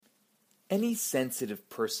Any sensitive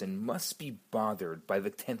person must be bothered by the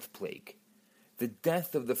 10th plague, the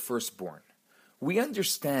death of the firstborn. We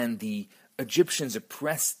understand the Egyptians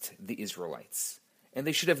oppressed the Israelites, and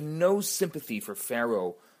they should have no sympathy for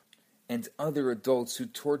Pharaoh and other adults who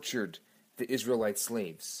tortured the Israelite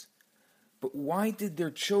slaves. But why did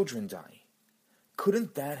their children die?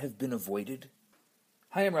 Couldn't that have been avoided?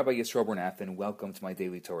 Hi, I'm Rabbi Yisroel Bernath, and welcome to my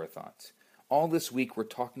Daily Torah Thought. All this week we're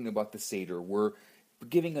talking about the Seder. We're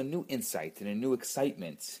giving a new insight and a new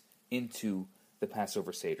excitement into the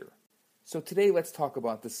Passover Seder. So today let's talk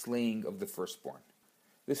about the slaying of the firstborn.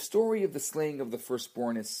 The story of the slaying of the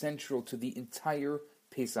firstborn is central to the entire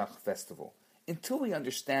Pesach festival. Until we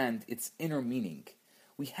understand its inner meaning,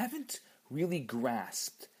 we haven't really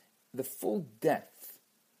grasped the full depth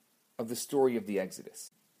of the story of the Exodus.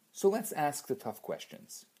 So let's ask the tough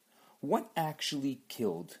questions. What actually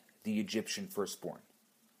killed the Egyptian firstborn?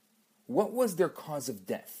 What was their cause of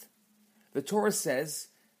death? The Torah says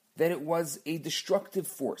that it was a destructive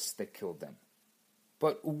force that killed them.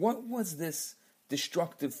 But what was this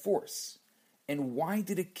destructive force? And why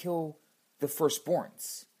did it kill the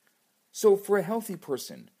firstborns? So for a healthy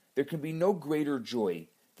person, there can be no greater joy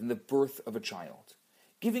than the birth of a child.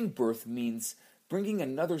 Giving birth means bringing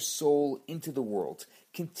another soul into the world,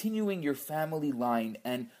 continuing your family line,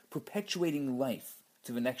 and perpetuating life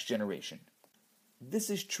to the next generation.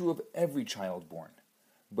 This is true of every child born,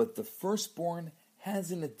 but the firstborn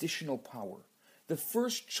has an additional power. The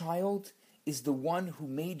first child is the one who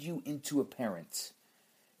made you into a parent.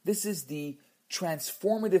 This is the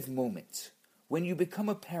transformative moment. When you become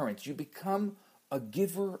a parent, you become a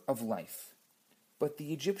giver of life. But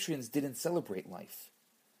the Egyptians didn't celebrate life.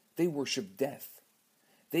 They worshipped death.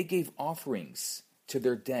 They gave offerings to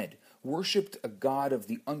their dead, worshipped a god of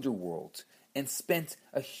the underworld, and spent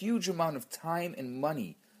a huge amount of time and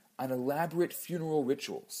money on elaborate funeral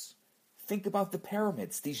rituals. Think about the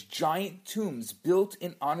pyramids, these giant tombs built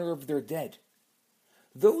in honor of their dead.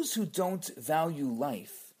 Those who don't value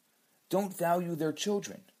life don't value their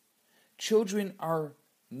children. Children are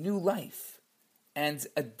new life, and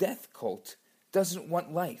a death cult doesn't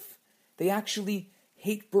want life. They actually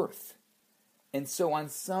hate birth. And so on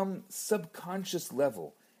some subconscious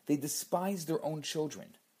level, they despise their own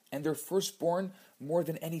children and their firstborn more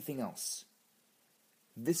than anything else.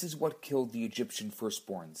 This is what killed the Egyptian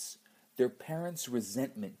firstborns, their parents'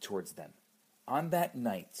 resentment towards them. On that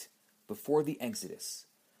night, before the Exodus,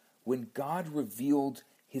 when God revealed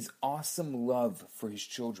his awesome love for his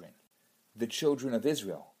children, the children of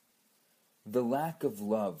Israel, the lack of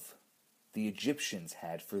love the Egyptians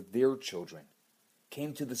had for their children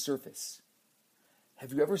came to the surface.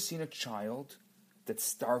 Have you ever seen a child that's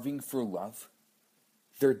starving for love?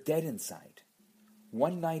 They're dead inside.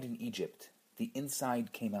 One night in Egypt, the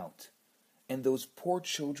inside came out, and those poor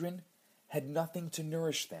children had nothing to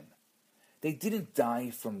nourish them. They didn't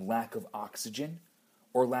die from lack of oxygen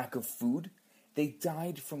or lack of food. They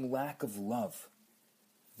died from lack of love.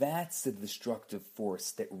 That's the destructive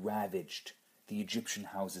force that ravaged the Egyptian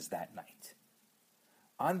houses that night.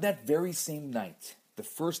 On that very same night, the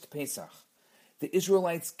first Pesach, the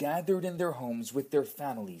Israelites gathered in their homes with their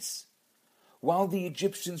families. While the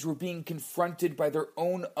Egyptians were being confronted by their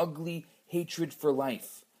own ugly hatred for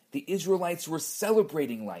life, the Israelites were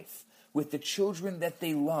celebrating life with the children that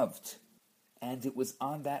they loved. And it was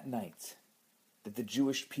on that night that the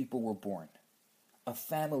Jewish people were born, a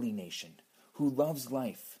family nation who loves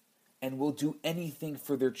life and will do anything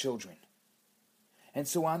for their children. And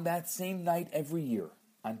so on that same night every year,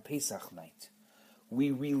 on Pesach night,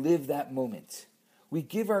 we relive that moment. We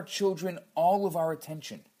give our children all of our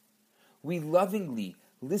attention. We lovingly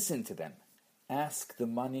listen to them, ask the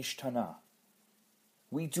Manish Tana.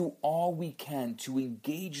 We do all we can to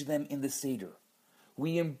engage them in the Seder.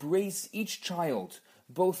 We embrace each child,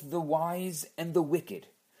 both the wise and the wicked.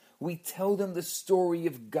 We tell them the story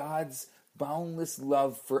of God's boundless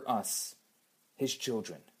love for us, his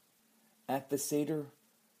children. At the Seder,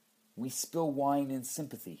 we spill wine in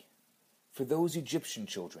sympathy for those Egyptian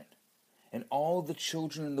children and all the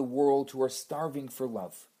children in the world who are starving for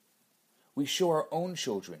love. We show our own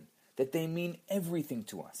children that they mean everything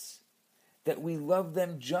to us, that we love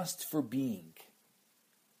them just for being.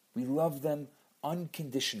 We love them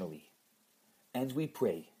unconditionally. And we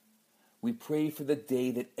pray. We pray for the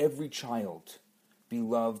day that every child be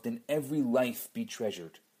loved and every life be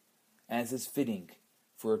treasured, as is fitting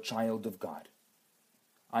for a child of God.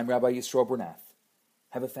 I'm Rabbi Yisroel Bernath.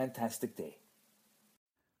 Have a fantastic day.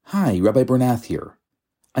 Hi, Rabbi Bernath here.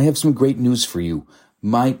 I have some great news for you.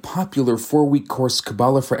 My popular 4-week course,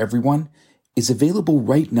 Kabbalah for Everyone, is available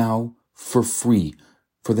right now for free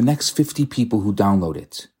for the next 50 people who download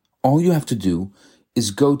it. All you have to do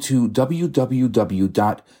is go to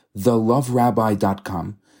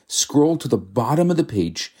www.theloverabbi.com, scroll to the bottom of the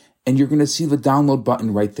page, and you're going to see the download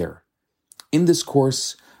button right there. In this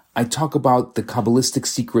course, I talk about the Kabbalistic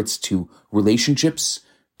secrets to relationships,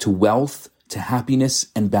 to wealth, to happiness,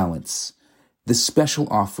 and balance. This special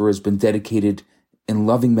offer has been dedicated in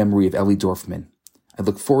loving memory of Ellie Dorfman. I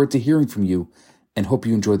look forward to hearing from you and hope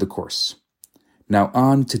you enjoy the course. Now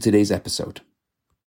on to today's episode.